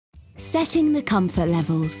Setting the comfort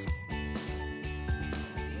levels.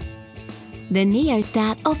 The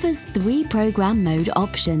NeoStat offers 3 program mode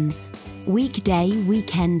options: weekday,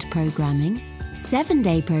 weekend programming,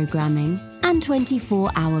 7-day programming, and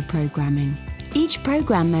 24-hour programming. Each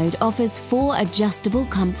program mode offers 4 adjustable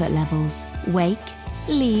comfort levels: wake,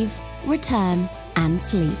 leave, return, and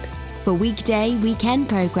sleep. For weekday, weekend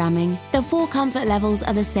programming, the 4 comfort levels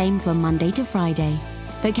are the same from Monday to Friday,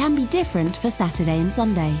 but can be different for Saturday and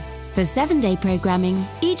Sunday. For 7-day programming,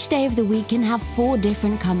 each day of the week can have 4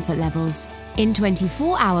 different comfort levels. In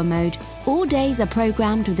 24-hour mode, all days are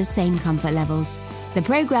programmed with the same comfort levels. The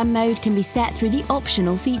program mode can be set through the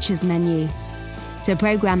optional features menu. To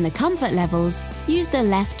program the comfort levels, use the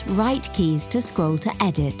left/right keys to scroll to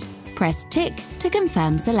edit. Press tick to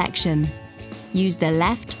confirm selection. Use the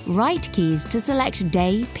left/right keys to select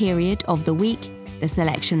day, period of the week. The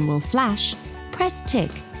selection will flash. Press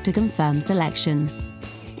tick to confirm selection.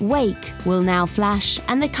 Wake will now flash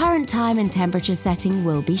and the current time and temperature setting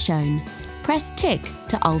will be shown. Press tick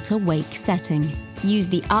to alter wake setting. Use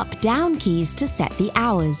the up/down keys to set the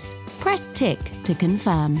hours. Press tick to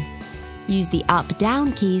confirm. Use the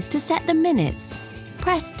up/down keys to set the minutes.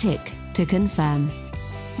 Press tick to confirm.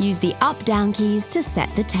 Use the up/down keys to set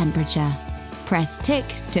the temperature. Press tick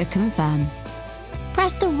to confirm.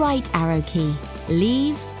 Press the right arrow key.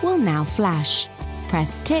 Leave will now flash.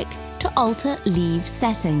 Press tick to alter leave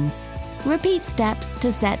settings. Repeat steps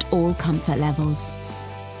to set all comfort levels.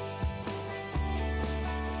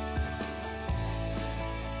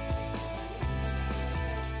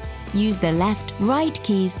 Use the left/right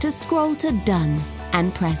keys to scroll to Done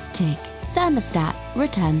and press tick. Thermostat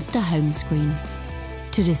returns to home screen.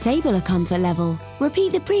 To disable a comfort level,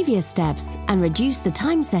 repeat the previous steps and reduce the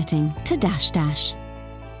time setting to --.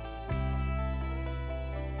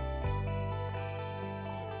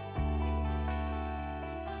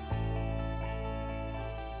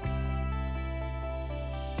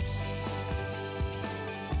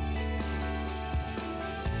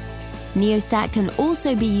 NeoStat can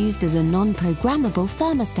also be used as a non-programmable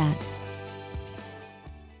thermostat.